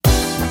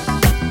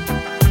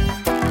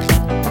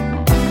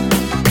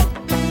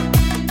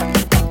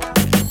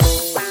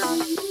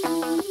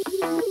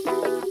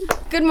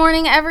Good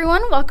morning,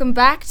 everyone. Welcome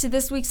back to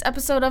this week's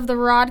episode of the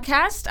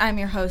Rodcast. I'm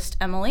your host,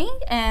 Emily,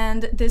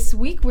 and this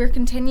week we're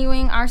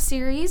continuing our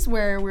series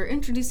where we're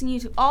introducing you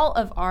to all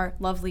of our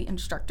lovely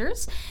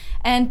instructors.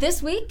 And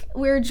this week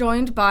we're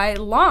joined by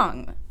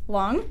Long.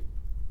 Long,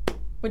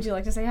 would you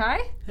like to say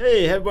hi?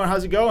 Hey everyone,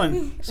 how's it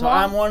going? So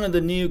I'm one of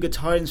the new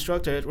guitar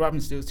instructor at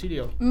Robin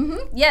Studio.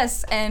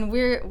 Yes, and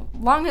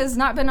Long has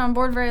not been on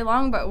board very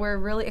long, but we're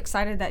really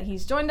excited that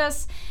he's joined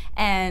us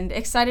and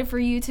excited for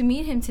you to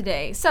meet him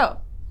today. So,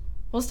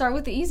 we'll start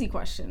with the easy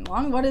question.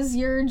 Long, what is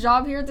your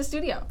job here at the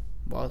studio?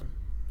 Well,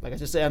 like I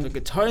just said, I'm a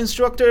guitar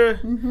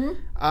instructor.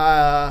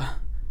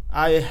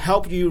 I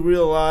help you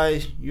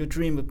realize your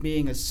dream of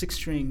being a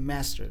six-string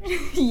master.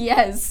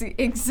 Yes,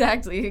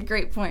 exactly.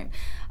 Great point.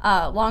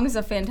 Long is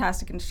a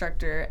fantastic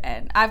instructor,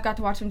 and I've got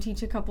to watch him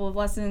teach a couple of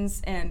lessons,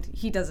 and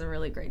he does a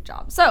really great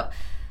job. So,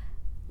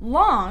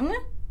 Long,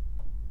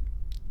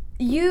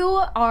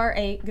 you are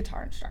a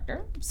guitar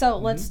instructor. So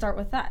let's start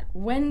with that.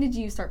 When did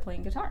you start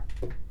playing guitar?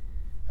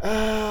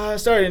 I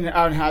started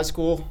out in high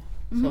school,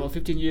 so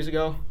 15 years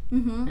ago.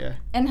 Yeah.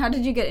 And how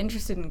did you get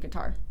interested in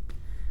guitar?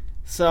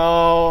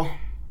 So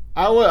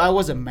I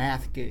was a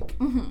math geek.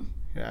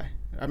 Yeah.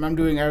 I'm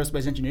doing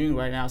aerospace engineering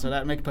right now, so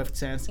that makes perfect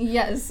sense.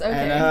 Yes,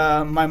 okay.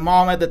 And my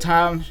mom at the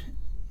time,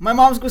 my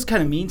mom was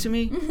kind of mean to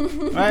me,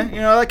 right?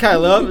 You know, that kind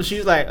of love. She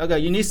was like, okay,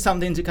 you need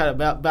something to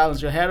kind of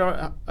balance your head,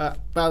 or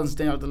balance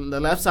the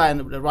left side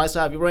and the right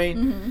side of your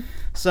brain.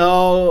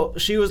 So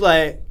she was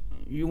like,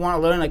 you want to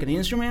learn like an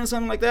instrument or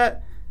something like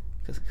that?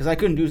 Because I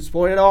couldn't do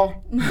sport at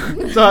all. So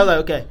I was like,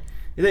 okay,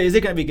 is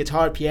it going to be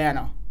guitar or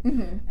piano?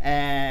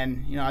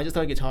 And, you know, I just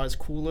thought guitar is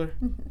cooler.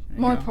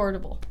 More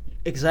portable.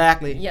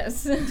 Exactly.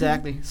 Yes.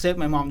 Exactly. Saved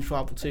my mom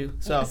trouble too.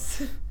 So, yes.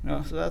 You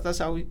know, so that's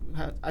how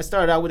I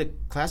started out with a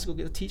classical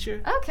guitar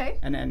teacher. Okay.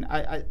 And then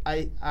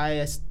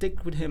I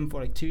stick with him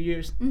for like 2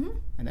 years.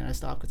 And then I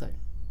stopped because I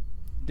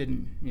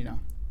didn't, you know,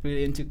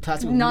 really into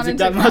classical music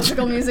that much. Not into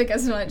classical music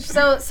as much.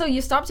 So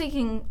you stopped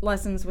taking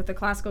lessons with a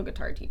classical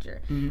guitar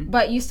teacher,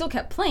 but you still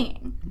kept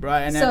playing.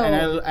 Right,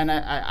 and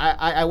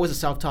I was a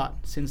self-taught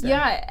since then.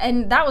 Yeah,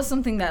 and that was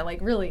something that like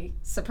really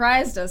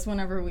surprised us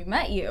whenever we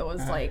met you. It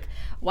was like,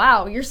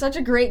 wow, you're such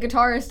a great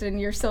guitarist,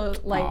 and you're so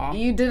like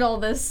you did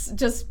all this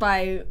just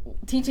by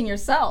teaching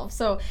yourself.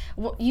 So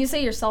you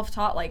say you're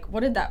self-taught. Like, what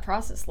did that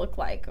process look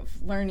like of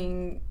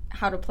learning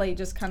how to play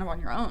just kind of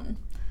on your own?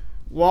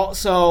 Well,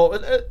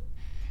 so.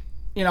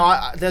 You know,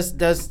 there's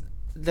this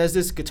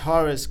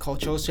guitarist called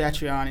Joe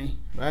Satriani,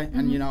 right?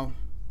 And you know,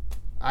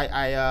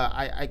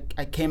 I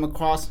came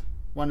across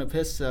one of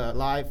his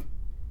live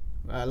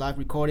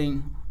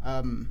recording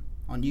on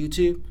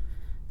YouTube,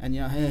 and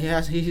you know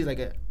he's like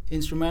an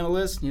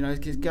instrumentalist. You know,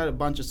 he's got a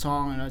bunch of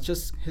songs, and it's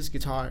just his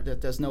guitar.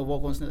 There's no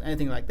vocals,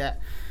 anything like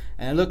that.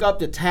 And I look up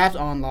the tabs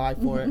on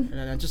live for it,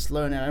 and I just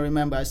learned it. I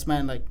remember I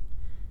spent like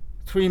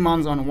 3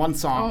 months on one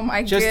song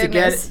just to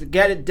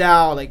get it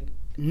down like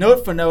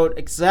note for note,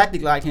 exactly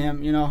like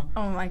him, you know.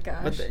 Oh my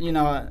gosh! But you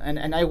know,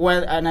 and I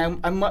went and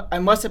I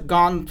must have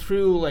gone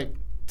through like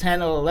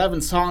 10 or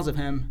 11 songs of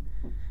him,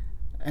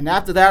 and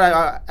after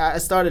that I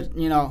started,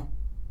 you know,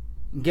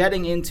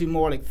 getting into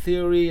more like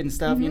theory and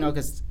stuff, you know,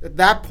 because at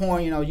that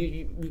point, you know,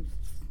 you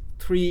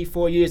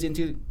 3-4 years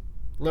into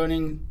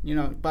learning, you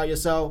know, about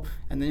yourself,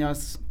 and then you know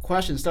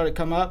questions started to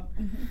come up,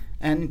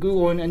 and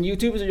Google and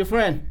YouTube is your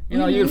friend. You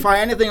know, you can find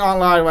anything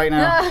online right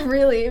now.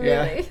 Really,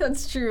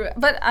 that's true.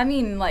 But I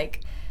mean,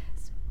 like,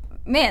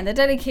 man, the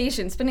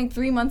dedication, spending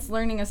 3 months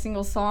learning a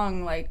single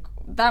song, like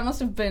that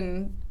must have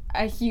been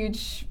a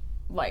huge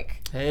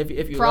like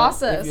if you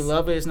process. If you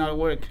love it, it's not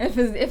work.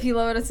 If you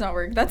love it, it's not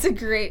work. That's a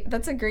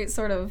great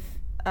sort of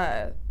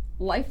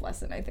life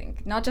lesson, I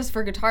think. Not just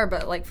for guitar,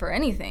 but like for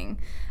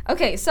anything.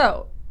 Okay,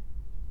 so.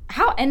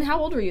 How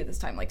old were you this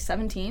time? Like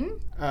 17?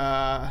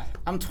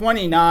 I'm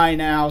 29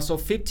 now, so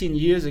 15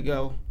 years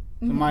ago.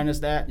 So minus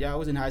that, yeah, I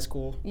was in high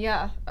school.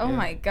 Yeah. Oh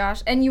my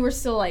gosh. And you were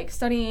still like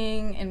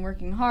studying and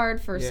working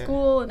hard for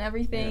school and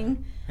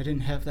everything. Yeah. I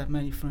didn't have that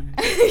many friends.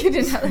 You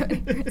didn't have that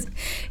many friends.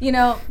 You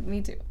know,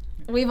 me too.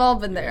 We've all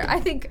been there. I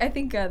think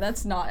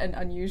that's not an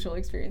unusual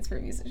experience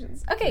for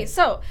musicians. Okay,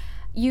 so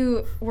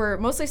you were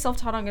mostly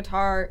self-taught on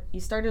guitar. You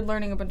started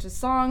learning a bunch of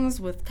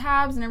songs with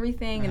tabs and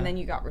everything, and then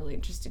you got really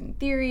interested in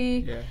theory.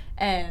 Yeah.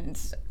 And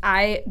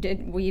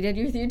we did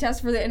your theory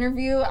test for the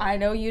interview. I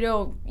know you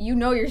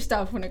know your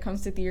stuff when it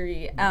comes to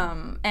theory.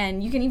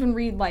 And you can even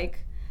read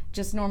like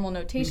just normal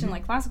notation,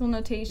 like classical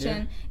notation.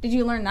 Yeah. Did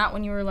you learn that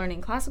when you were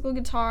learning classical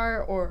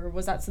guitar, or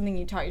was that something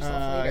you taught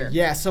yourself later?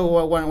 Yeah.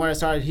 So when I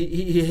started,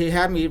 he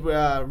had me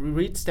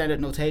read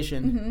standard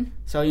notation.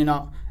 So you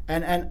know.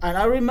 And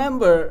I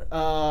remember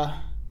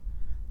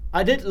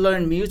I did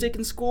learn music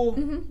in school,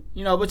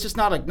 you know, but just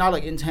not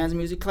like intense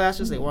music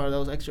classes, like one of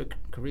those extra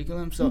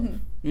curriculums. So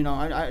you know,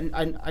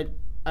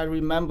 I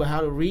remember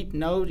how to read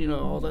note, you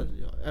know, all that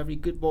every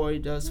good boy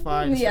does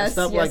fine,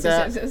 stuff like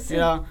that, you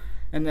know.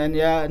 And then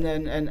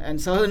and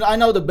so I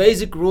know the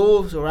basic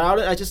rules around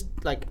it. I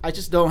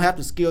just don't have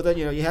the skill that,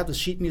 you know, you have the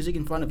sheet music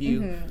in front of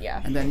you,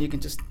 and then you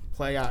can just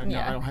play out. No,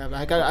 I don't have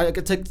that. I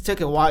could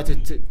take a while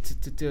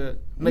to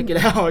make it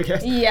out, I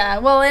guess. Yeah,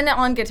 well, and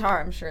on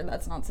guitar, I'm sure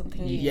that's not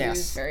something you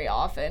use very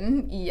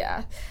often.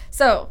 Yeah.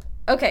 So,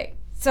 okay.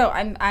 So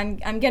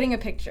I'm getting a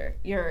picture.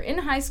 You're in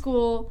high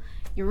school.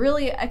 You're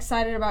really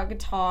excited about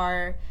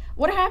guitar.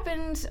 What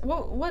happened?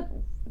 What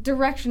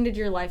direction did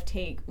your life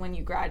take when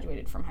you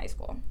graduated from high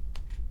school?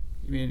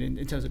 You mean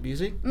in terms of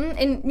music?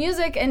 In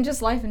music and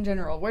just life in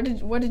general. What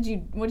did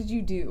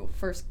you do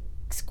for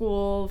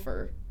school,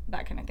 for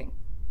that kind of thing?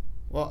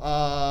 Well,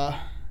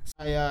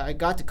 I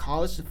got to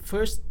college the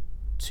first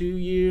 2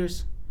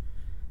 years.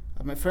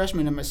 My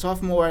freshman and my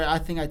sophomore, I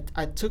think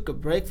I took a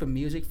break from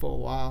music for a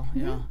while.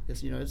 You know,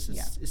 because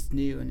it's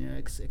new and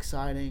it's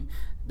exciting.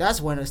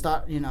 That's when I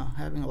start,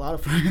 having a lot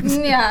of friends.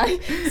 Yeah,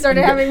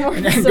 started having more.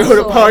 And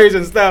go to parties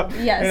and stuff.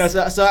 Yes.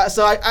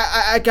 So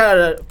I kind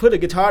of put the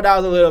guitar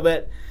down a little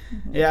bit.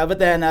 Mm-hmm. Yeah, but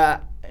then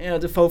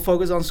to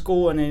focus on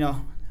school and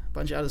a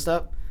bunch of other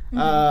stuff.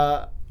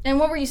 Mm-hmm. And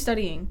what were you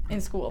studying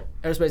in school?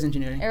 Aerospace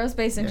engineering.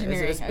 Aerospace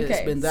engineering. Yeah,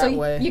 it's been that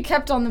way. You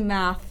kept on the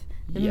math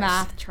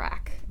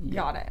track. Yeah.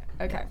 Got it.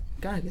 Okay. Yeah.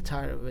 Gotta get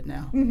tired of it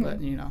now,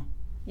 but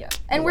Yeah.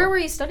 And where were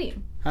you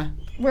studying? Huh?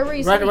 Where were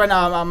you studying? Right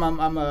now,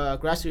 I'm a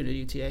grad student at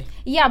UTA.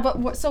 Yeah,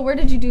 but so where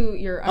did you do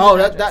your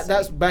undergraduate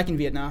that's back in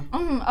Vietnam.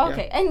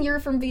 Okay, yeah. And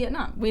you're from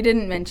Vietnam. We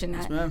didn't mention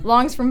that. Yes,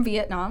 Long's from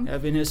Vietnam. Yeah,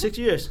 I've been here 6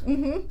 years.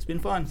 It's been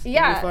fun.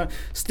 Yeah.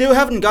 Still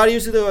haven't got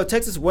used to the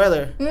Texas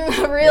weather.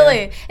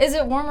 Really? Yeah. Is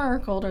it warmer or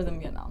colder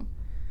than Vietnam?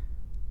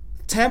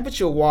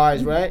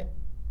 Temperature-wise, right?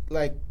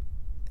 Like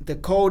the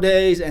cold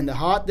days and the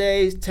hot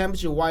days,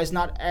 temperature-wise,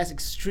 not as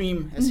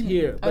extreme as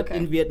here. But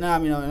in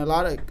Vietnam, in a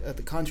lot of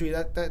the country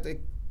that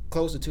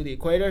closer to the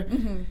equator,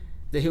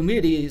 the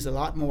humidity is a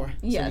lot more.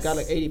 Yes. So you got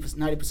like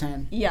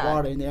 90%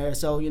 water in the air.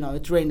 So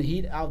it drains the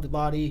heat out of the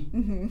body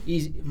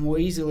more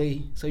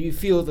easily. So you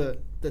feel the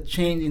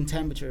change in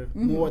temperature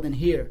more than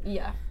here.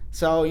 Yeah.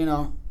 So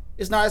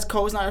it's not as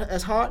cold, it's not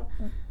as hot.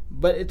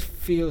 But it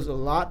feels a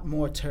lot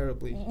more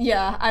terribly.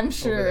 Yeah, I'm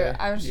sure.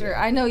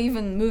 I know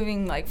even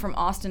moving like from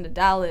Austin to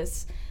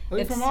Dallas. Oh,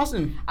 you're from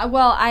Austin?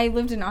 Well, I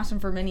lived in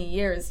Austin for many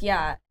years,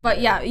 yeah. But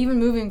yeah, even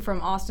moving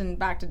from Austin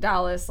back to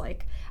Dallas,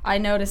 like I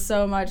noticed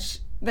so much.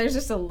 There's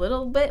just a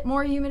little bit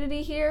more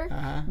humidity here,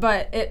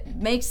 but it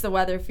makes the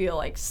weather feel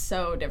like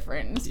so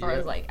different as far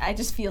as like I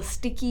just feel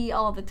sticky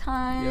all the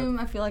time.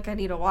 I feel like I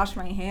need to wash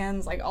my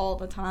hands like all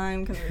the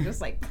time because they're just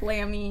like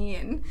clammy,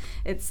 and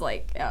it's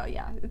like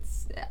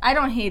I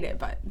don't hate it,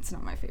 but it's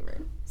not my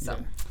favorite.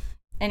 So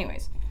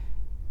anyways,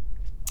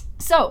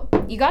 so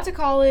you got to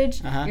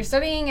college, you're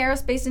studying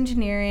aerospace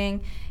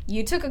engineering,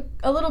 you took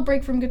a little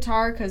break from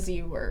guitar because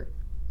you were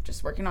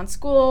just working on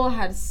school,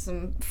 had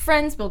some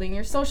friends, building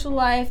your social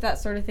life, that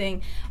sort of thing.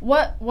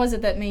 What was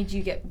it that made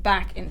you get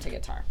back into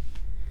guitar?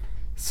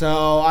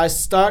 So I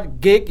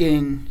started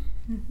gigging.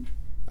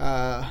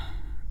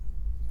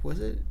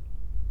 Was it?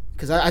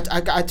 Because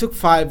I took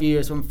 5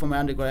 years from my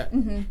undergrad.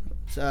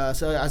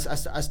 So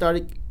I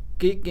started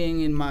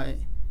gigging in my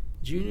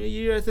junior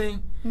year, I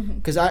think.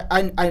 Because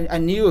I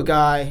knew a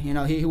guy.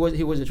 He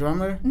was a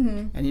drummer,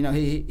 and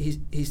he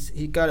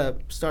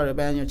started a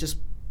band. Just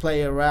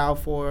play around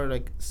for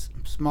like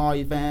small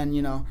event,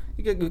 you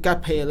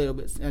got paid a little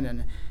bit,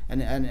 and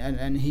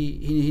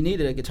he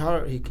needed a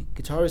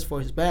guitarist for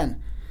his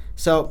band.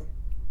 So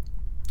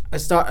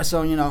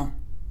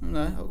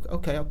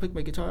okay, I'll pick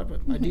my guitar, but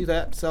I do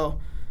that.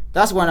 So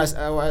that's when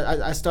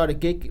I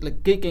started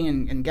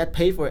gigging and get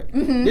paid for it.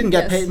 Didn't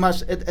get paid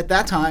much at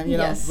that time,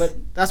 but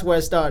that's where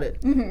it started.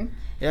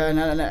 Yeah,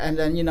 and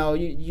then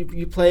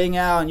you playing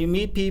out and you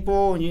meet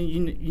people and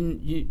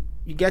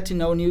you get to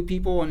know new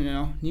people and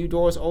new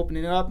doors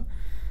opening up.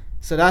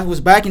 So that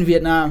was back in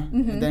Vietnam,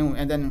 and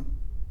then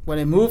when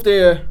I moved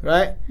there,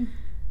 right?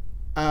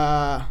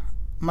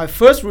 My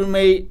first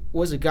roommate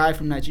was a guy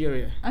from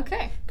Nigeria.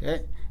 Okay,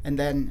 and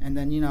then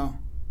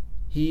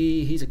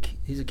he's a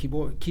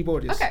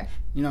keyboardist. Okay,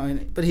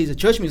 but he's a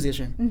church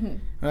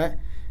musician, right?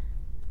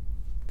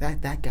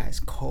 That guy's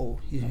cold.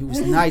 He was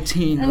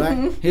 19,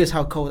 right? Here's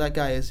how cold that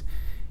guy is.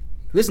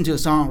 Listen to a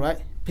song, right?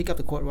 Pick up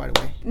the chord right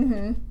away.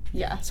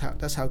 Yeah,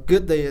 that's how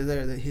good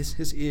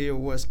his ear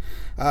was,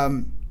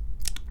 and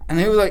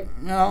he was like,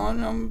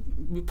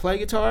 we play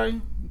guitar,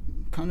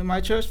 come to my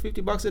church,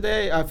 $50 a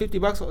day,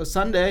 $50 a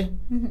Sunday.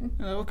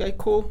 Okay,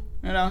 cool,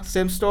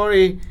 same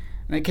story.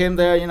 And I came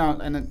there,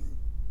 and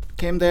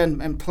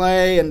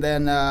play, and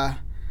then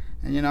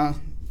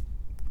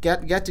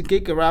get to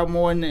gig around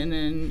more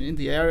in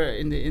the area,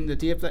 in the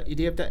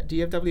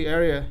DFW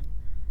area,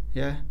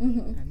 yeah.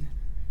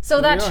 So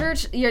that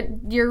church,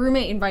 your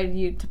roommate invited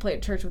you to play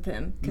at church with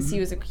him because he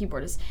was a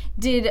keyboardist.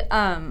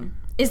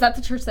 Is that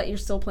the church that you're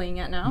still playing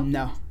at now?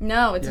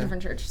 No, it's a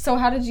different church. So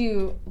how did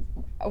you?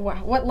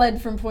 What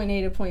led from point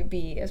A to point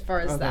B as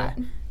far as that?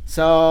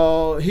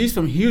 So he's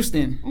from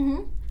Houston.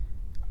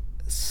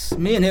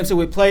 Me and him, so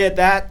we play at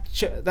that.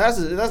 That's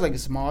like a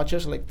small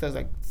church. Like there's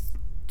like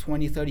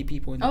 20, 30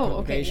 people in the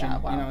congregation.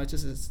 Okay, yeah, wow. It's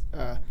just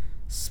a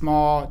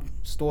small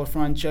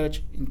storefront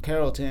church in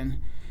Carrollton.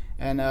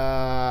 and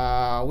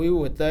we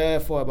were there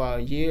for about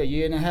a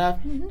year and a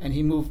half, and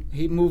he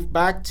moved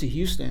back to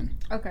Houston.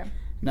 Okay.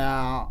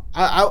 Now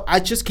I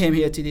just came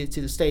here to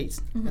the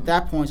States at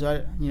that point, so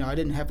I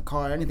didn't have a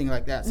car or anything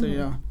like that.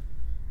 So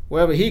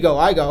wherever he go,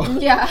 I go.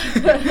 Yeah.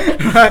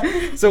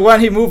 Right? So when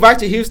he moved back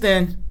to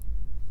Houston,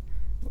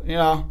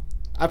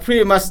 I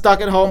pretty much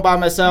stuck at home by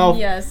myself.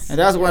 Yes. And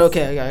that's when I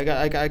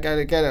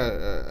gotta get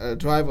a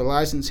driver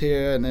license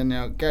here, and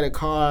then get a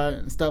car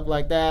and stuff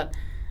like that.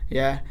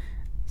 Yeah.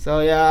 So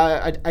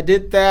I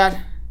did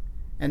that,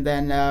 and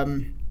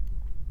then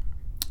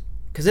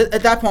because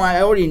at that point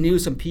I already knew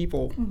some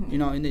people,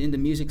 in the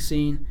music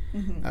scene.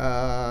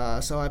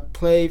 So I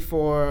played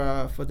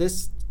for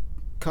this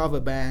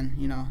cover band,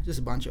 just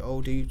a bunch of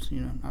old dudes,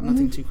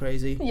 nothing too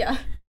crazy. Yeah.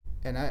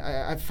 And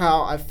I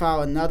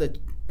found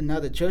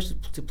another church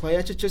to play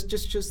at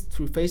just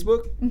through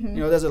Facebook.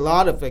 There's a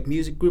lot of like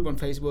music group on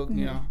Facebook.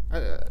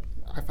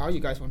 I found you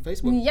guys on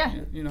Facebook.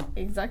 Yeah.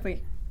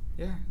 Exactly.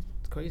 Yeah,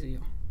 it's crazy.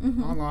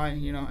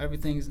 Online,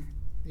 everything's.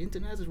 The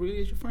internet is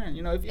really your friend,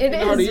 if you it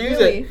know how to use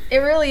really, it. It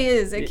really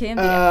is. It can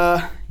be.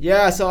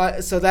 Yeah.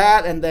 So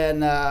that, and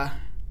then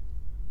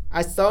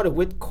I started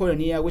with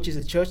Koinonia, which is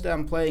a church that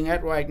I'm playing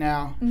at right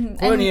now.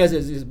 Koinonia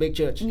is a big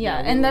church. Yeah,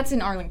 and that's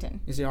in Arlington.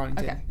 It's in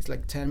Arlington. Okay. It's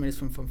like 10 minutes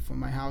from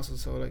my house,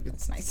 so like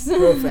it's nice.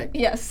 Perfect.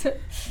 Yes.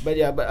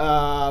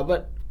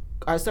 But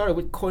I started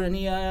with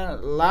Koinonia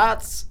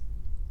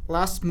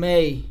last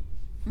May.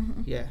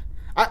 Yeah.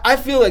 I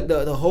feel like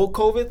the whole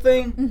COVID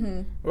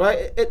thing,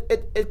 right?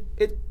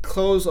 It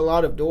closed a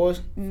lot of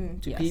doors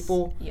to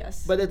people.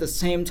 Yes. But at the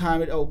same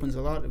time, it opens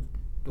a lot of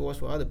doors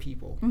for other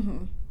people,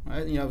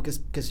 right? Because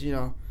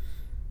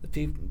the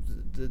people,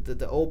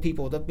 the old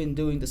people, they've been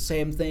doing the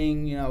same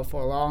thing,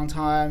 for a long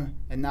time,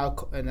 and now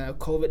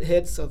COVID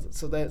hit, so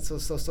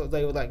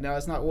they were like, no,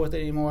 it's not worth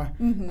it anymore.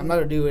 I'm not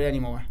gonna do it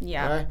anymore.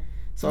 Yeah. Right?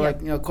 So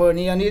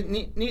Koinonia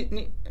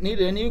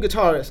needed a new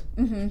guitarist,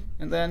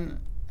 and then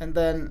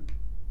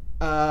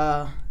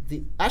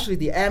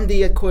the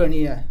MD at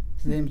Koinonia,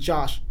 his name is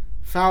Josh,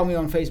 found me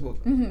on Facebook.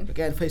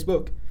 Again,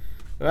 Facebook,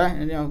 right?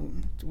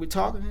 And we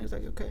talked, and he was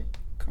like, okay,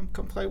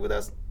 come play with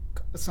us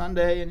a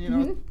Sunday,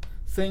 and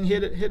thing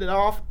hit it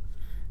off.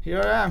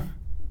 Here I am.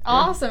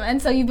 Awesome. Yeah.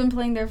 And so you've been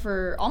playing there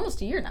for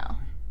almost a year now.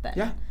 Then.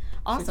 Yeah.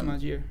 Awesome. 6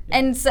 months a year.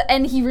 Yeah.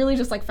 And he really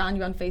just like found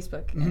you on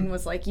Facebook and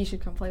was like, you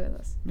should come play with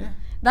us. Yeah.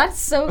 That's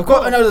so of cool.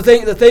 course, no, the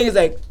thing is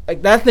like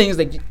that thing is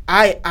like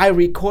I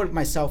record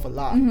myself a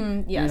lot.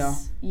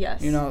 Yes.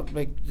 Yes.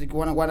 Like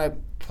when I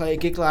play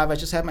gig live, I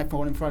just have my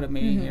phone in front of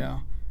me,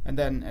 and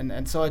then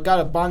and so I got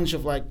a bunch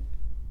of like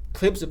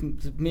clips of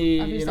me,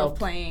 of yourself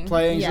playing.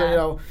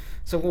 Yeah.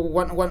 So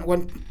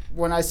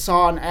when I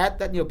saw an ad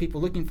that people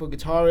looking for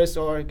guitarists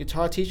or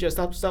guitar teacher,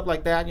 stuff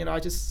like that, I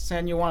just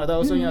send you one of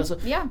those.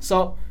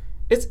 So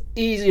it's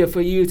easier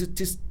for you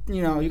to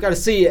you got to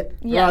see it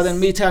rather than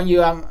me telling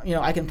you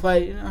I can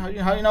play. How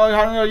you know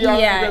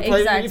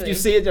play. Exactly. If you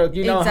see it,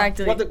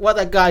 exactly. what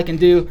that guy can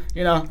do.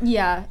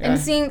 Yeah, and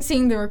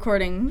seeing the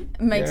recording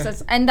makes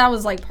us, and that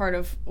was like part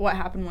of what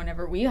happened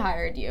whenever we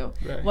hired you.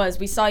 Right. Was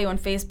we saw you on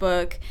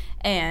Facebook,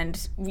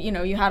 and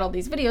you had all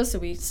these videos, so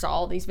we saw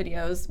all these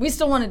videos. We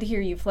still wanted to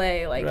hear you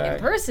play in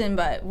person,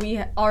 but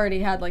we already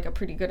had like a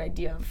pretty good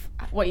idea of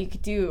what you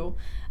could do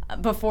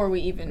before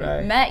we even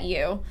met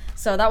you.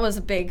 So that was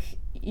a big,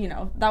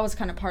 that was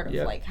kind of part of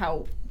like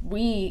how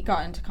we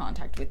got into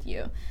contact with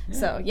you. Yeah.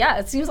 So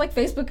it seems like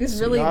Facebook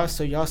is really.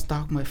 So y'all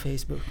stalk my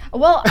Facebook.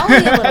 Well, only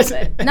a little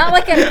bit, not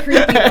like at a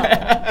creepy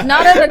level.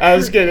 Not at a. I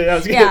was kidding.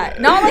 Yeah,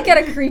 not like at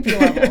a creepy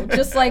level.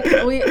 Just like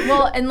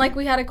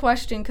we had a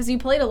question because you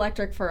played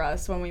electric for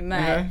us when we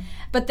met.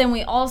 But then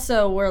we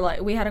also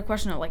we had a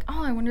question of like,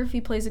 oh, I wonder if he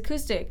plays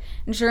acoustic.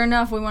 And sure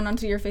enough, we went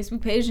onto your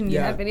Facebook page and you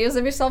had videos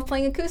of yourself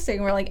playing acoustic.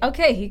 And we're like,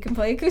 okay, he can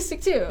play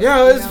acoustic too.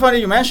 Yeah, it's funny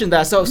you mentioned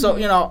that. So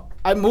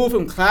I moved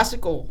from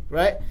classical,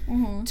 right,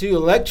 to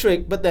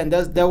electric. But then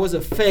there was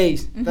a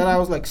phase that I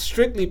was like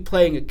strictly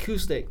playing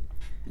acoustic.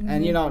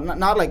 And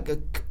not like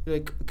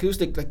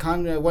acoustic, like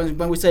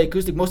when we say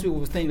acoustic, most people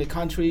would think the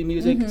country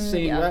music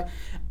sing, right?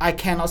 I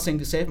cannot sing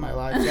to save my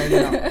life, so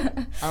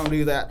I don't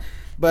do that.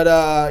 But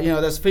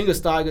there's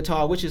fingerstyle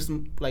guitar, which is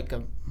like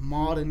a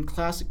modern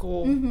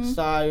classical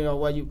style,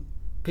 where you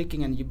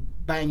picking and you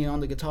banging on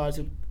the guitar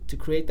to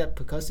create that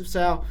percussive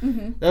sound.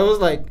 That was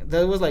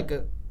like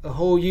a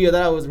whole year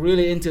that I was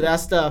really into that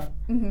stuff.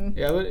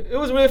 Yeah, but it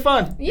was really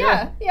fun.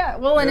 Yeah.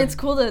 Well, and it's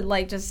cool to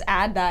like just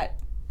add that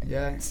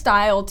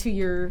style to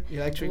your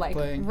electric like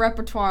playing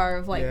repertoire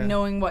of like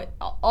knowing what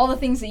all the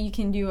things that you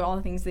can do, all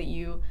the things that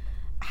you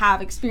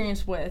have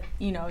experience with,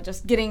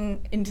 just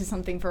getting into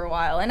something for a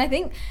while. And I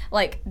think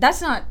like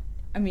that's not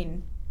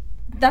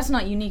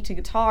unique to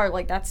guitar.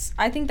 Like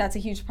I think that's a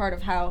huge part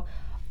of how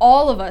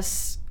all of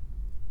us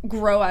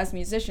grow as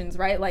musicians,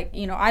 right? Like,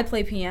 I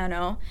play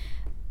piano.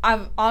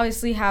 I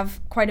obviously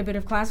have quite a bit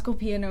of classical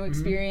piano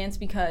experience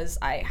because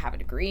I have a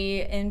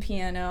degree in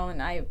piano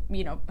and I,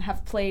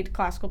 have played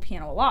classical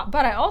piano a lot.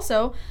 But I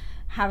also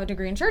have a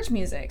degree in church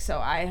music. So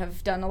I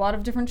have done a lot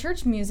of different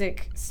church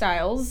music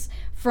styles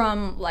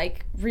from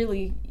like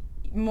really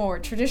more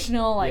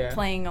traditional, like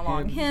playing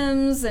along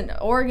hymns and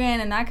organ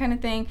and that kind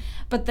of thing.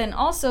 But then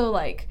also,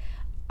 like,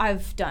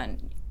 I've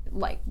done,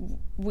 like,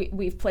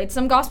 we've played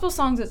some gospel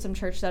songs at some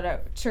churches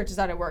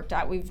that I worked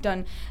at. We've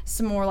done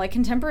some more, like,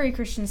 contemporary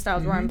Christian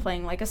styles where I'm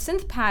playing, like, a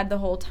synth pad the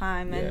whole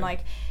time. And,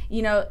 like,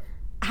 you know,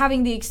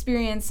 having the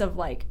experience of,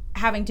 like,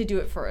 having to do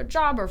it for a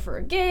job or for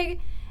a gig,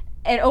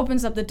 it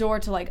opens up the door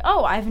to, like,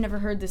 oh, I've never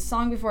heard this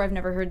song before, I've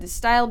never heard this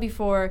style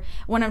before.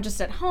 When I'm just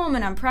at home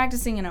and I'm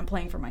practicing and I'm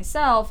playing for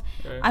myself,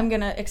 I'm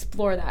gonna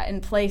explore that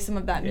and play some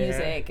of that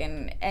music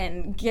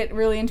and get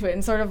really into it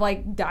and sort of,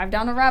 like, dive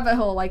down a rabbit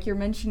hole like you're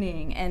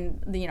mentioning.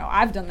 And, you know,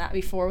 I've done that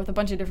before with a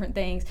bunch of different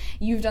things.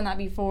 You've done that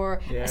before.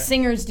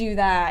 Singers do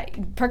that.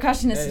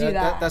 Percussionists do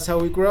that. That's how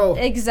we grow.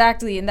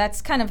 Exactly. And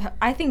that's kind of,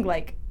 I think,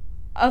 like,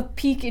 a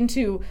peek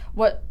into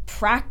what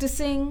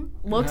practicing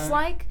looks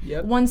like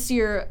once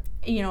you're,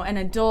 you know, an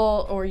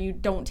adult or you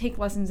don't take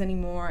lessons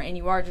anymore and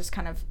you are just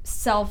kind of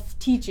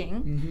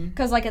self-teaching.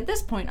 Because, like, at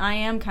this point, I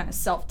am kind of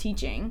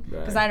self-teaching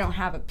because I don't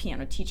have a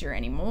piano teacher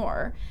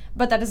anymore.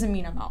 But that doesn't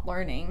mean I'm not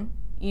learning,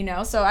 you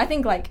know? So I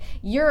think, like,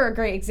 you're a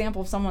great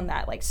example of someone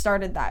that, like,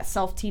 started that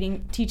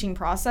self-teaching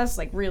process,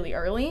 like, really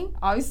early,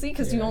 obviously,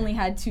 because you only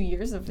had 2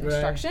 years of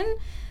instruction.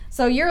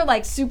 So you're,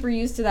 like, super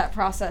used to that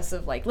process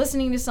of, like,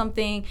 listening to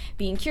something,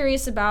 being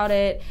curious about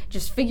it,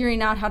 just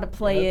figuring out how to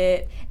play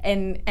it,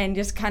 and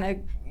just kind of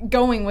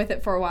going with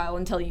it for a while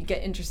until you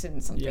get interested in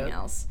something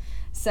else.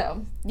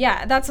 So,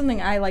 yeah, that's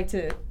something I like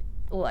to,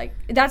 like,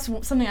 that's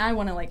something I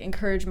want to, like,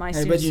 encourage my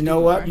students but you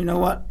know what? You know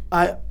what?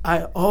 I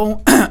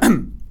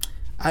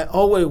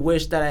always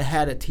wish that I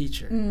had a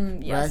teacher,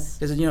 right?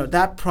 Because, you know,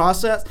 that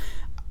process,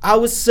 I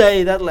would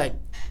say that, like,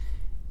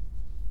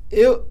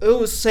 it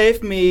would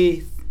save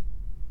me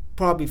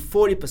probably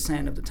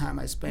 40% of the time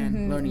I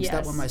spend learning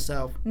stuff on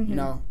myself. You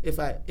know, if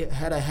I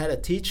had a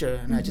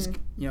teacher and I just,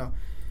 you know,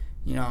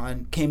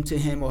 and came to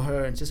him or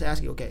her and just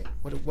asking, okay,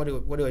 what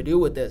do I do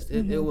with this?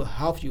 It will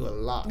help you a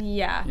lot.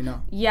 Yeah. You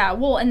know. Yeah.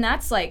 Well, and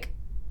that's, like,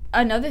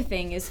 another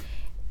thing is,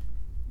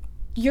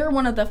 you're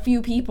one of the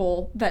few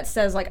people that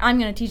says, like, I'm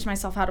going to teach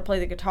myself how to play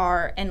the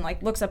guitar and,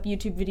 like, looks up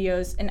YouTube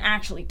videos and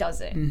actually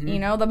does it. You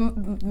know, the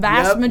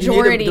vast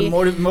majority, you need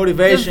the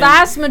motivation. The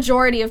vast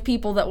majority of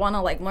people that want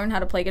to, like, learn how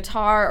to play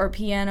guitar or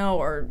piano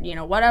or, you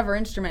know, whatever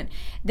instrument,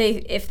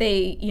 if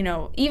they, you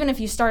know, even if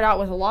you start out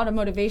with a lot of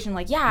motivation,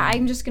 like,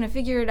 I'm just going to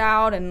figure it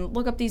out and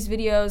look up these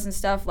videos and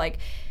stuff, like,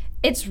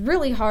 it's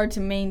really hard to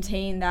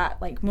maintain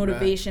that, like,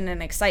 motivation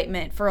and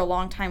excitement for a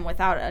long time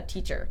without a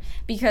teacher,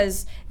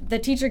 because the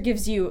teacher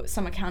gives you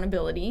some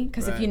accountability,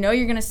 because if you know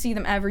you're going to see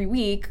them every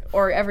week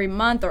or every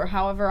month or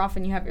however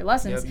often you have your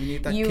lessons, you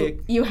need that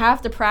kick. You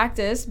have to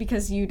practice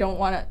because you don't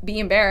want to be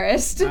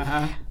embarrassed.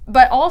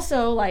 But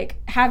also, like,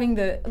 having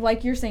the,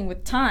 like you're saying,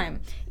 with time,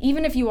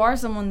 even if you are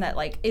someone that,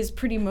 like, is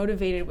pretty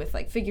motivated with,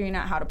 like, figuring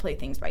out how to play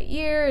things by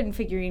ear and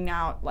figuring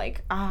out,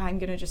 like, I'm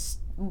going to just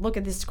look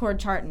at this chord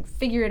chart and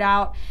figure it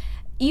out.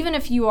 Even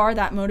if you are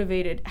that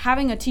motivated,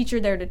 having a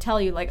teacher there to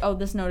tell you, like, oh,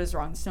 this note is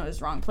wrong,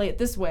 play it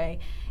this way,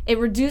 it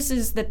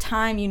reduces the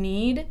time you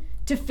need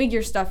to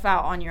figure stuff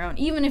out on your own,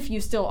 even if you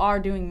still are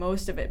doing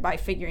most of it by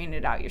figuring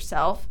it out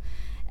yourself.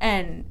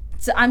 And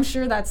so I'm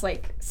sure that's,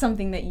 like,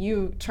 something that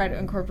you try to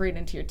incorporate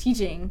into your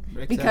teaching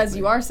because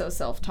you are so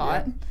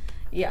self-taught.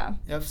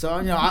 Yep. So,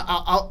 you know,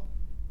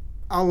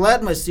 I'll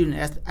let my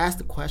student ask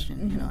the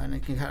question, you know, and I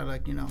can kind of,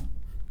 like, you know,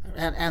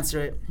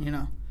 answer it, you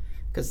know.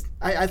 Because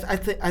I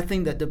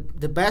think that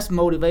the best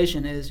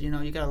motivation is, you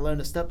know, you got to learn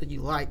the stuff that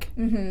you like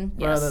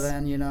rather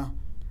than, you know,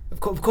 of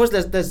course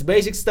there's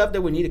basic stuff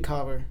that we need to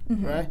cover,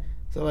 right?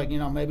 So, like, you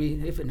know, maybe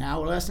if an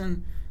hour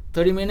lesson,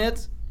 30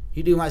 minutes,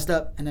 you do my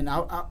stuff, and then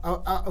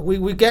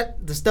we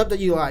get the stuff that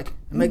you like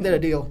and make that a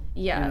deal.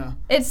 Yeah, you know?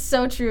 It's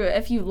so true.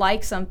 If you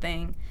like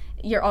something,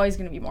 you're always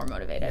going to be more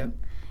motivated.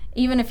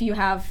 Even if you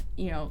have,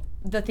 you know,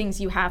 the things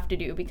you have to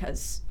do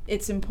because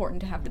it's important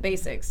to have the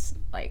basics.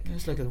 Like,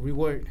 it's like a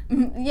reward.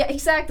 Yeah,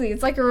 exactly.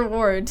 It's like a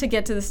reward to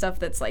get to the stuff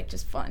that's, like,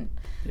 just fun.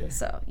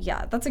 So,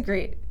 yeah, that's a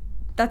great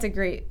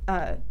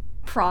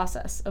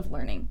process of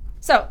learning.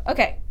 So,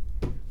 okay.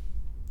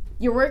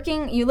 You're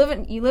working, you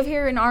live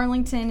here in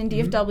Arlington in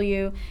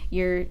DFW.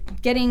 You're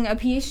getting a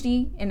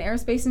PhD in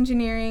aerospace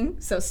engineering,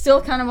 so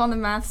still kind of on the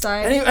math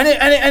side.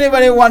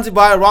 Anybody who wants to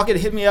buy a rocket,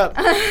 hit me up.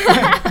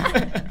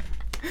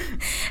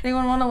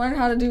 Anyone want to learn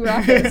how to do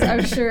rockets?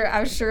 I'm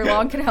sure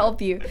Long can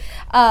help you.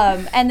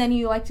 And then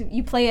you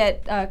play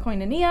at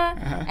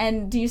Koinonia,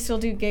 and do you still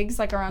do gigs,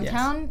 like, around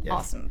town? Yes.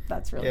 Awesome,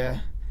 that's really cool.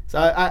 So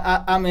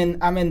I'm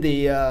in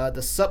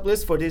the sub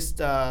list for this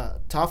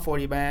top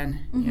 40 band,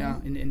 you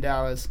know, in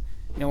Dallas.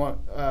 You know what?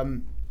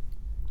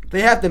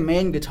 They have the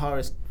main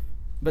guitarist,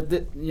 but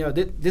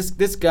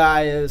this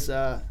guy is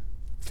I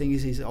think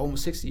he's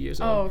almost 60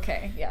 years old. Oh,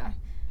 okay, yeah.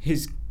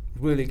 He's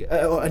really good.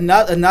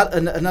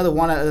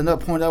 Another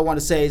point I want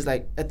to say is,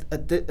 like,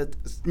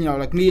 you know,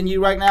 like me and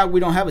you right now,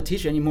 we don't have a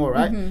teacher anymore,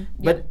 right?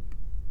 But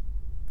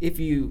if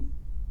you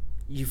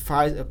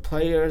find a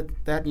player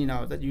that, you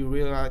know, that you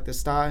really like the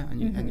style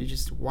and you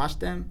just watch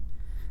them.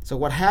 So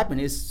what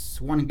happened is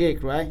one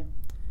gig, right?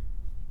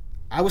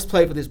 I was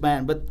playing for this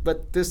band,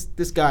 but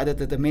this guy,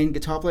 the main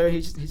guitar player,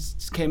 he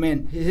just came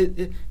in.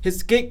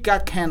 His gig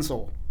got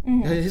canceled.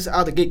 His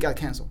other gig got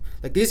canceled.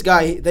 Like this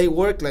guy, they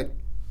work like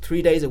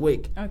 3 days a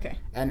week. Okay.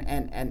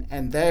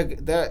 And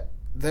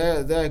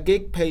their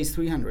gig pays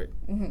 300.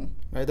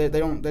 Right? They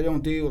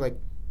don't do like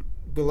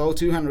below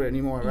 200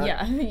 anymore, right?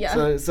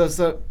 Yeah.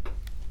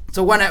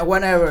 So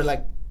whenever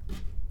like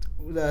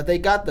they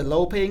got the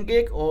low paying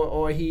gig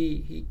or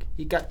he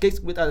got gigs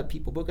with other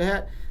people book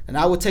ahead, and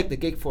I would take the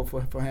gig for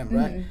him,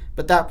 right?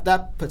 But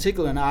that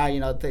particular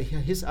night,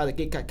 his other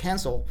gig got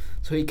canceled,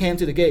 so he came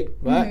to the gig,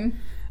 right?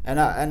 And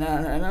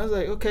I was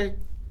like, okay,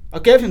 I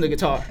gave him the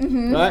guitar,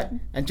 right?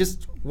 And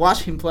just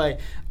watch him play.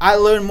 I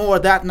learned more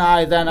that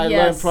night than I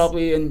learned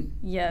probably in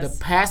the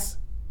past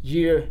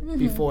year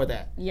before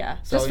that. Yeah,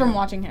 so, just from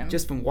watching him.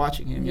 Just from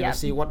watching him, you know,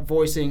 see what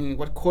voicing,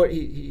 what chord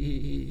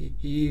he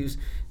used,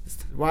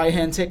 right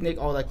hand technique,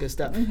 all that good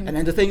stuff. And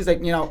then the things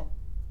like, you know,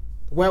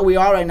 where we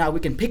are right now, we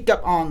can pick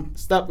up on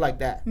stuff like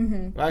that,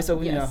 right? So,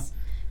 you know.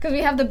 Because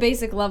we have the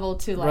basic level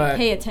to like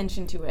pay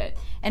attention to it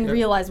and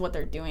realize what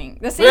they're doing.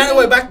 The same but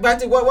anyway, back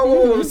to what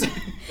was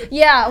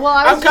yeah, well,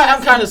 I'm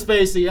kind of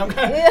spacey. I'm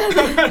kind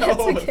of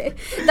old. Okay.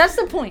 That's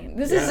the point.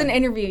 This is an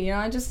interview, you know.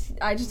 I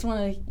just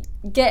want to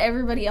get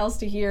everybody else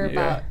to hear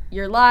about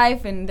your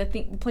life and the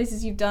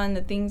places you've done,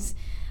 the things,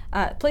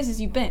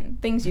 places you've been,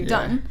 things you've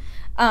done.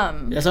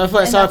 So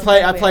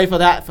I play for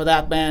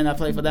that band. I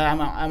play for that.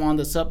 I'm on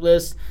the sub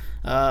list.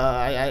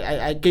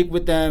 I gig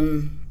with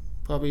them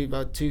probably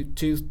about two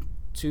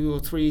or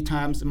three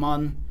times a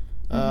month.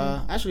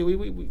 Actually,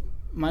 we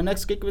my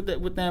next gig with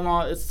them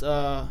it's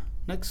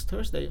next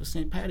Thursday for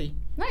St. Patty.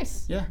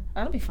 Nice. Yeah,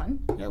 that'll be fun.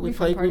 Yeah, we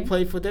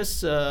play for this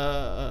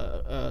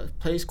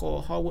place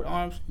called Hardwood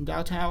Arms in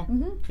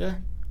downtown. Yeah.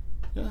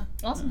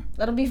 Awesome.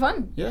 That'll be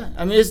fun. Yeah,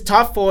 I mean it's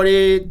top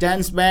 40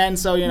 dance band,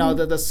 so you know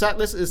the set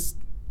list is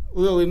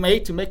really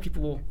made to make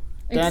people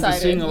dance and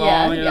sing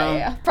along.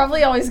 Yeah.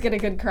 Probably always get a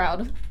good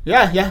crowd.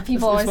 Yeah.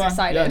 People always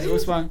excited. Yeah, it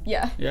was fun.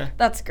 Yeah.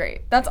 That's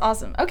great. That's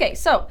awesome. Okay,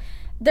 so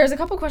there's a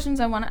couple questions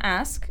I want to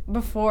ask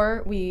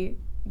before we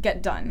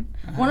get done.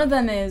 One of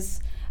them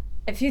is,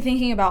 if you're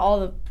thinking about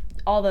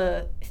all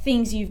the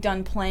things you've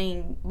done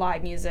playing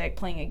live music,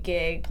 playing a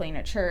gig, playing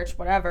at church,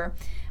 whatever,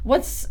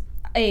 what's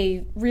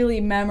a really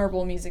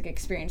memorable music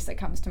experience that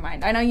comes to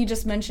mind? I know you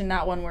just mentioned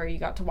that one where you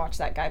got to watch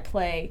that guy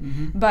play,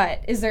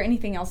 but is there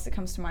anything else that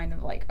comes to mind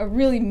of like a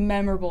really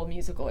memorable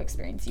musical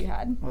experience you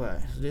had? Well,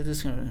 this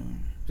is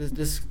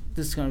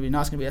gonna be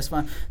not gonna be as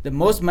fun. The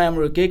most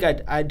memorable gig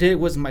I did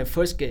was my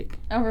first gig.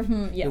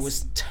 Yes. It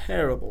was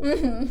terrible.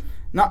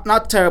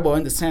 Not terrible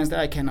in the sense that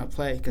I cannot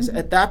play, because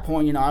at that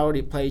point, you know, I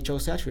already played Joe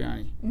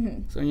Satriani.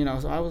 So you know,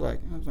 so I was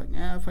like,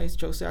 I played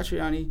Joe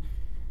Satriani.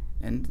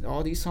 And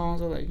all these songs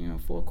are like, you know,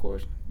 4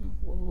 chords.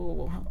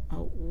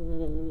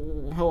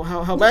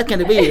 How bad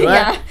can it be,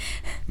 right?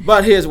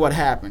 But here's what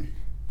happened.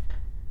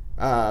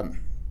 The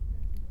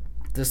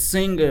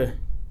singer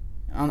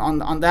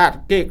on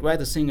that gig, right?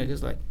 The singer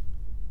is like,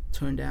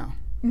 turn down.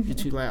 You're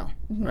too loud,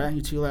 right?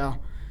 You're too loud.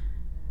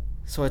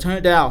 So I turned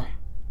it down.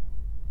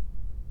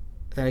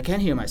 Then I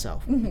can't hear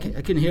myself.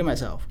 I couldn't hear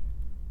myself.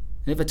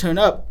 And if I turn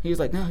up, he was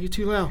like, no, you're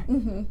too loud,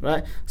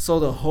 right? So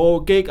the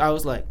whole gig, I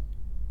was like,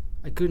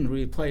 I couldn't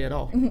really play at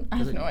all. I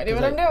have no idea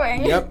what I'm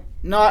doing. Yep.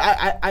 No,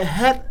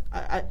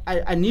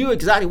 I knew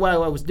exactly what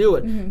I was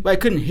doing, but I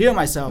couldn't hear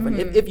myself. And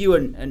if you're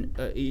an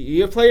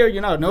ear player,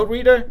 you're not a note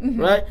reader,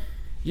 right?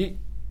 You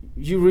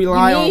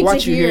rely on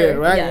what you hear,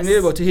 right? Yes. You're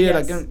able to hear.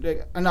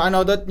 Like, I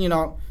know that, you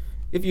know,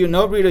 if you're a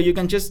note reader, you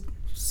can just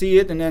see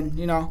it and then,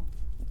 you know,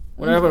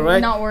 whatever, right?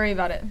 Not worry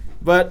about it.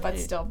 But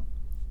still,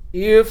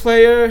 ear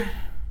player,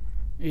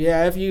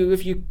 yeah.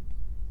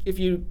 If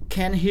you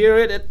can hear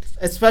it,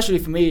 especially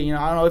for me, you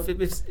know, I don't know if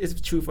it's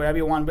true for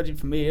everyone, but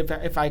for me,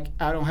 if I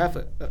don't have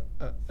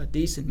a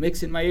decent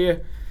mix in my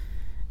ear,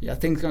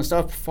 things gonna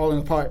start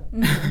falling apart.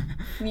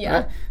 Yeah.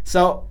 Right?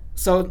 So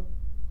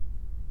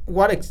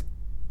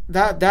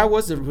that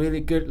was a really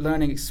good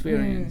learning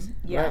experience,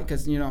 right?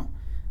 Because you know,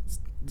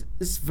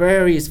 it's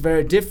very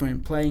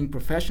different playing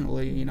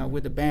professionally, you know,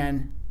 with a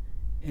band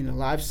in a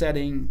live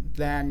setting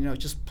than, you know,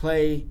 just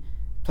play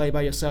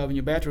by yourself in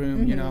your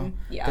bedroom, you know,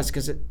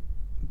 because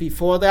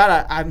before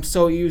that, I'm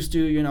so used to,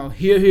 you know,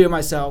 hear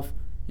myself.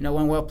 You know,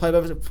 when I play,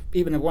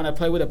 even when I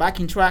play with a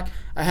backing track,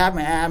 I have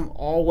my amp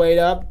all way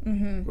up,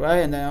 right?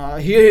 And then I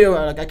hear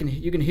like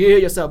you can hear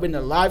yourself in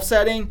the live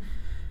setting.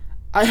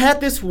 I had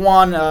this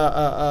one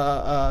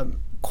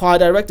choir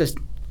director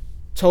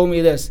told me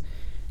this: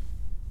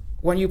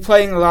 when you're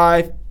playing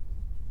live,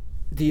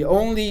 the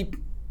only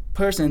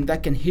person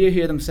that can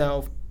hear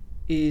themselves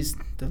is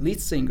the lead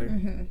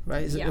singer,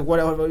 right?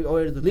 Whatever,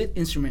 or the lead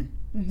instrument.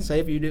 Say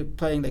if you're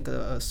playing like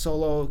a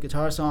solo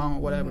guitar song or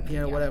whatever,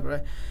 piano, whatever,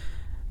 right?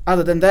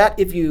 Other than that,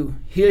 if you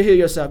hear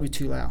yourself, you're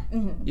too loud.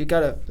 You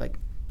gotta like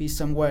be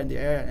somewhere in the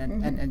air,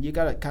 and you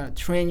gotta kind of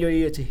train your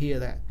ear to hear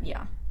that.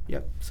 Yeah.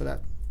 Yep. So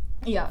that.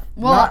 Yeah.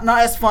 Well. Not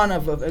as fun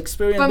of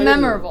experience, but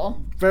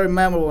memorable. Very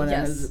memorable, and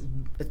it's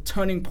a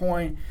turning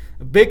point,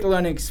 a big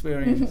learning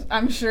experience.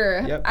 I'm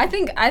sure. Yep. I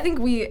think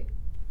we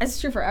it's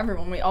true for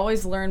everyone. We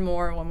always learn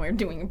more when we're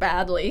doing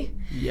badly.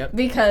 Yep.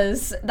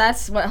 Because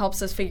that's what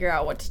helps us figure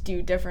out what to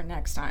do different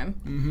next time.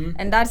 Mm-hmm.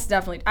 And that's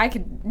definitely, I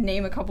could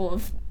name a couple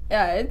of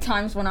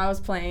times when I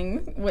was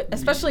playing,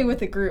 especially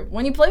with a group.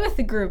 When you play with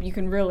the group, you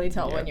can really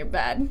tell when you're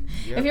bad.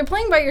 Yep. If you're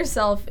playing by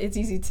yourself, it's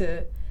easy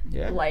to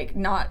like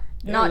not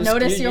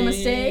notice your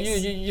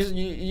mistakes.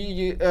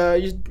 You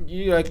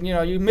like, you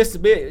know, you miss the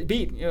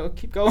beat, you know,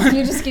 keep going.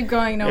 You just keep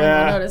going, no one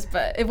will notice.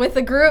 But with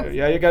the group,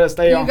 you gotta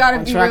stay on track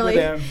with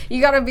them.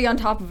 You gotta be on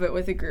top of it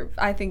with a group.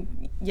 I think,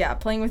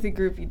 playing with a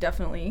group, you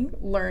definitely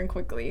learn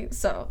quickly.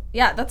 So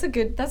that's a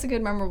good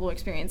memorable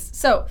experience.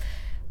 So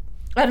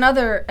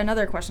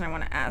another question I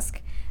want to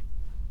ask.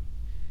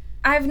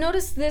 I've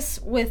noticed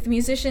this with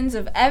musicians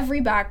of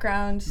every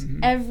background, mm-hmm.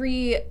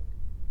 every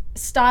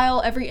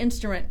style, every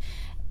instrument.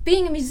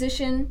 Being a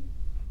musician,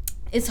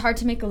 it's hard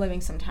to make a living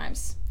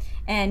sometimes.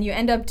 And you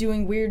end up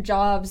doing weird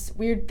jobs,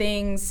 weird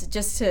things,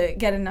 just to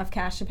get enough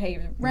cash to pay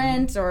your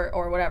rent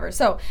or whatever.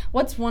 So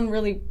what's one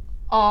really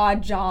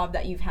odd job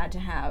that you've had to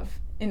have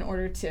in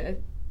order to,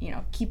 you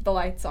know, keep the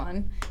lights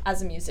on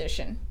as a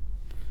musician?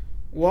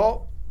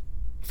 Well,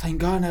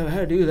 thank God I never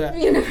had to do that.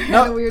 You never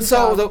had a weird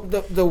job. So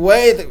the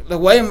way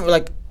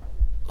like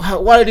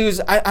what I do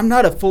is I'm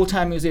not a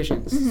full-time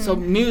musician. Mm-hmm. So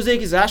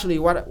music is actually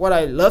what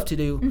I love to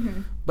do,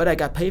 mm-hmm. but I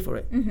got paid for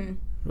it, mm-hmm.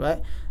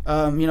 right?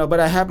 You know, but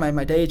I have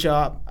my day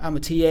job. I'm a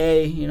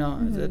TA, you know,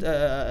 mm-hmm.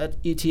 at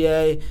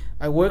ETA.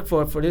 I work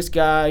for this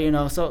guy, you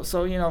know.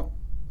 So you know,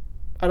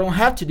 I don't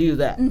have to do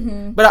that.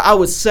 Mm-hmm. But I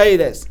would say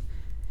this: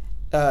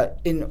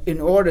 in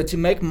order to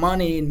make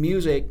money in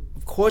music,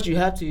 of course you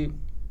have to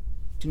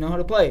know how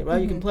to play, right?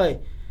 Mm-hmm. You can play,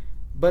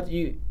 but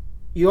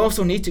you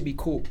also need to be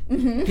cool.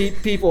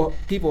 Mm-hmm.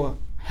 People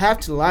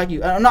have to like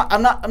you. I'm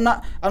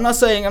not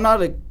saying I'm not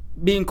like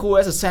being cool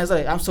as a sense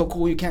like I'm so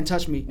cool you can't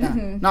touch me.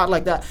 Mm-hmm. Not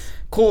like that.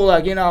 Cool,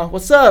 like, you know,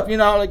 what's up? You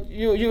know, like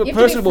you're a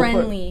personable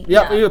person.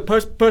 You're a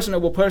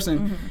personable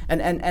person.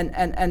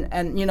 Mm-hmm.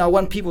 And you know,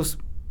 when people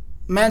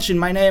mention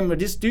my name or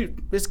this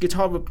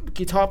guitar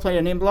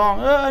player named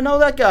Long, I know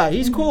that guy.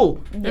 He's mm-hmm.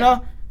 cool. Yeah.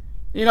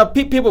 You know,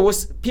 people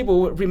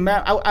would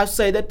remember. I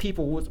say that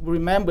people would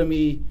remember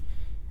me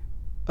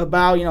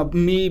about, you know,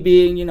 me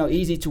being, you know,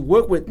 easy to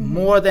work with, mm-hmm.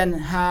 more than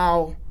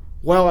how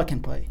well I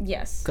can play.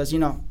 Yes. Because, you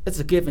know, it's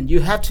a given.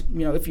 You have to,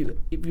 you know, if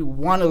you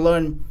want to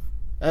learn,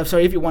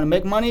 if you want to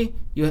make money,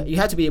 you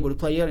have to be able to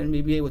play it and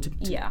be able to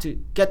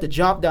get the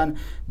job done.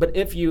 But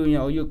if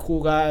you're a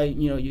cool guy,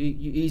 you know,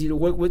 you're easy to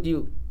work with,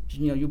 you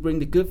know, you bring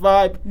the good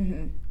vibe.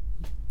 Mm-hmm.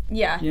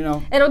 Yeah. You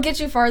know, it'll get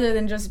you farther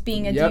than just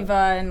being a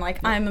diva and like,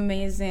 I'm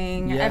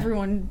amazing.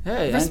 Everyone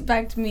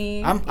respect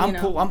me.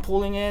 I'm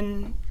pulling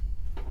in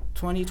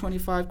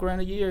 20-25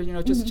 grand a year, you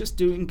know, just mm-hmm. just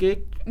doing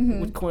gig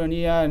mm-hmm. with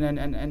Cornelia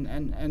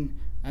and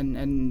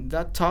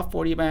that top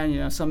 40 band, you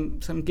know,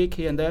 some gig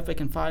here and there if I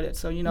can find it.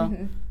 So, you know,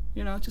 mm-hmm.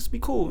 you know, just be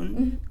cool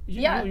and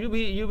mm-hmm.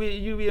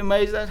 you'll be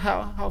amazed at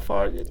how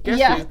far it gets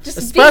you,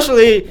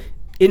 especially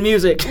in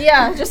music.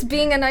 Yeah, just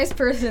being a nice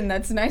person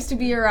that's nice to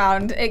be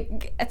around.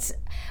 It's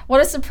what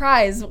a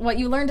surprise. What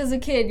you learned as a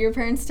kid, your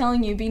parents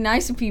telling you be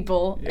nice to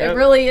people. Yep. It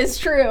really is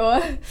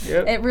true.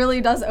 Yep. It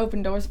really does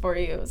open doors for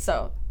you.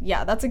 So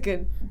yeah, that's a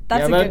good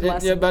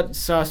lesson. Yeah, but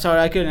sorry,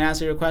 I couldn't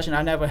answer your question.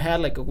 I never had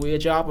like a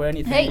weird job or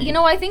anything. Hey, you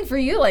know, I think for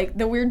you, like,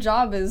 the weird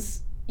job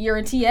is you're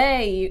a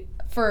TA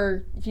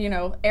for, you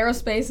know,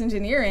 aerospace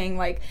engineering.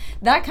 Like,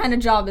 that kind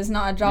of job is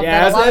not a job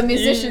that a lot of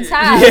musicians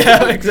have.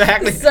 Yeah,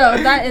 exactly. So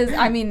that is,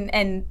 I mean,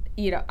 and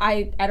you know,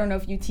 I don't know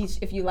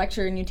if you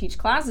lecture and you teach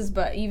classes,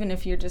 but even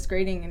if you're just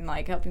grading and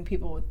like helping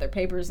people with their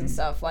papers and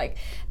stuff, like,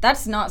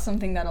 that's not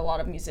something that a lot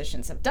of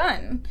musicians have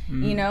done,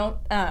 you know,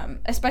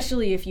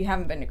 especially if you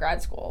haven't been to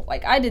grad school.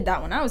 Like, I did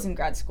that when I was in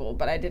grad school,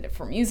 but I did it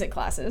for music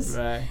classes.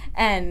 Right.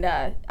 And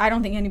I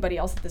don't think anybody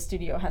else at the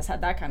studio has had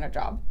that kind of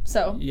job.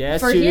 So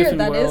for here,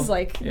 that is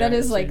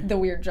like the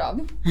weird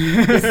job.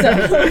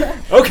 So,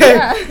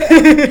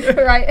 okay.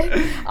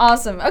 Right.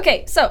 Awesome.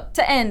 Okay. So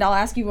to end, I'll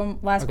ask you one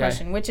last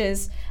question, which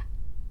is,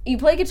 you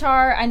play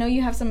guitar. I know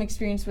you have some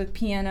experience with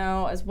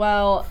piano as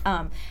well.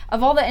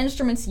 Of all the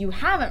instruments you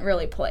haven't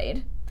really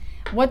played,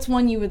 what's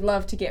one you would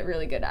love to get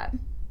really good at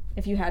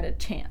if you had a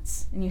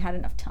chance and you had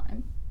enough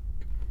time?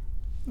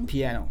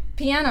 Piano.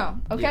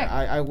 Okay.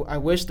 Yeah, I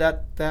wish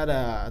that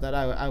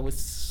I was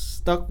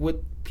stuck with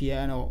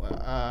piano.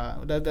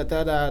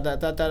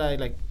 That I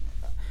like.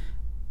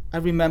 I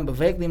remember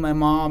vaguely my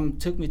mom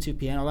took me to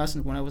piano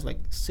lessons when I was like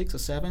 6 or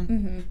 7,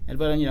 mm-hmm.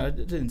 But you know,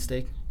 it didn't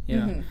stick. You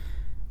know. Mm-hmm.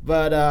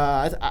 But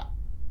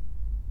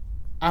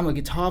I'm a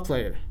guitar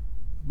player,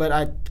 but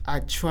I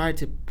try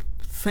to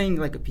think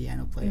like a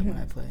piano player when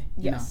I play.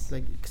 Yes. You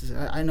know, like, 'cause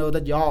I know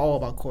that y'all all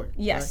about chords.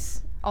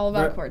 Yes, right? All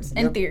about chords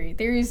and theory.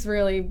 Theory is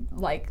really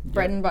like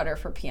bread and butter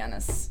for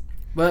pianists.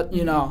 But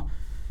you know,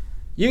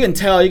 you can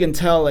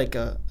tell like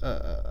a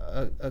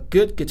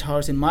good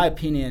guitarist, in my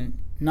opinion,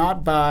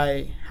 not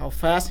by how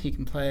fast she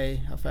can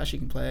play,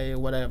 or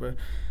whatever,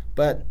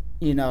 but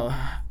you know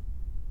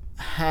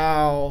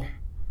how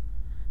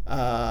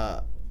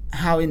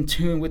how in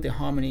tune with the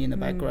harmony in the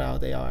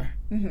background they are.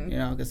 You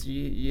know, because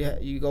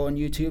you go on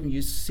YouTube and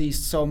you see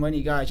so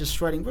many guys just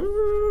shredding.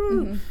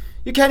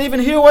 You can't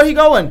even hear where he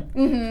going,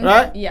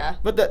 right? Yeah.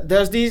 But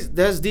there's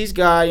these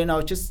guys, you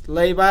know, just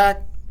lay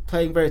back,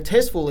 playing very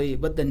tastefully,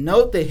 but the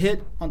note they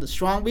hit on the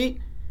strong beat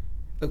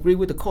agree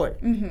with the chord.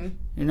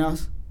 You know,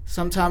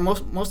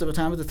 sometimes most of the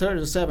time it's the third or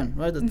the seventh,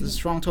 right? The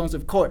strong tones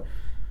of chord.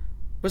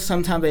 But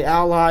sometimes they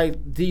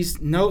outline these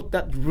notes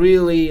that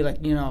really,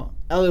 like, you know,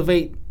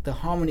 elevate the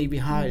harmony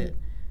behind it,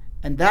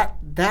 and that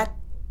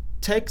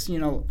takes, you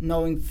know,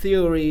 knowing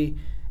theory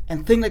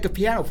and think like a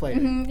piano player.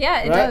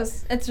 Yeah, it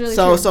does. It's really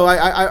so true. So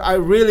I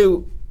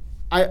really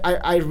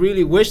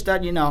wish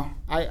that, you know,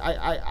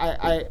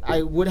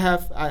 I would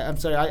have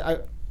I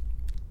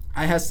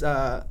has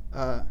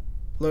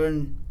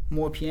learned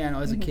more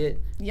piano as a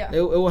kid. Yeah,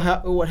 it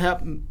would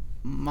help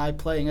my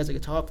playing as a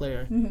guitar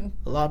player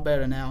a lot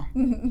better now.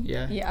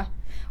 Yeah.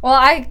 Well,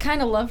 I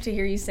kind of love to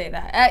hear you say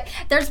that.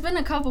 There's been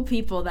a couple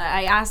people that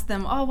I asked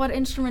them, oh, what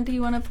instrument do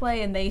you want to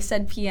play? And they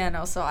said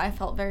piano, so I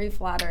felt very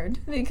flattered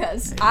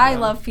because I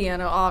love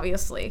piano,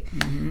 obviously.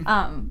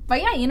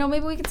 But yeah, you know,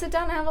 maybe we could sit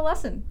down and have a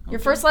lesson. Your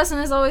first lesson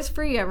is always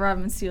free at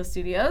Robin Steele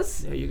Studios.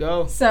 There you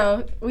go.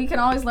 So we can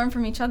always learn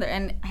from each other.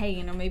 And hey,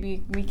 you know,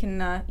 maybe we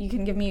can. You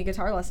can give me a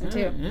guitar lesson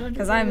too,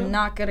 because I'm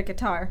not good at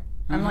guitar.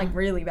 I'm like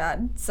really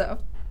bad. So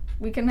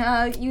we can.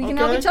 You can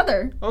help each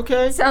other.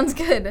 Okay. Sounds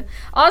good.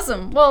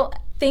 Awesome. Well,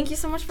 thank you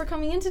so much for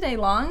coming in today,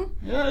 Long.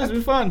 Yeah, it's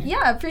been fun.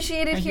 Yeah,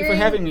 appreciated Thank hearing. you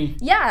for having me.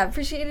 Yeah,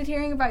 appreciated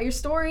hearing about your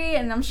story,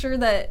 and I'm sure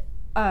that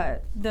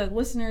the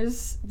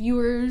listeners,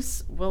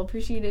 viewers, will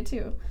appreciate it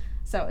too.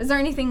 So, is there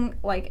anything,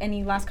 like,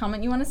 any last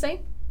comment you want to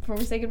say before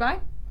we say goodbye?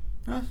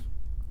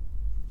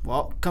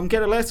 Well, come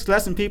get a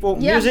lesson, people.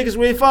 Yeah. Music is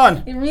really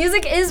fun.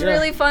 Music is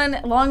really fun.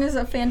 Long is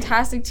a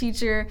fantastic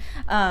teacher.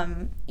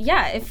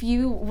 Yeah, if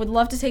you would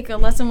love to take a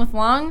lesson with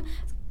Long,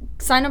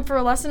 sign up for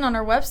a lesson on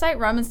our website,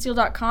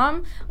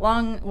 robinsteele.com.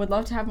 Long would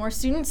love to have more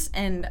students,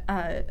 and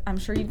I'm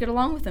sure you'd get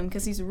along with him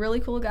because he's a really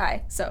cool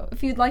guy. So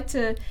if you'd like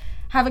to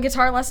have a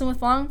guitar lesson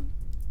with Long,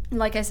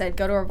 like I said,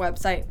 go to our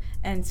website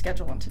and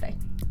schedule one today.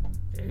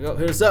 There you go.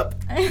 Hit us up.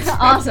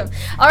 Awesome.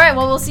 All right,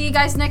 well, we'll see you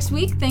guys next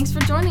week. Thanks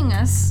for joining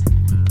us.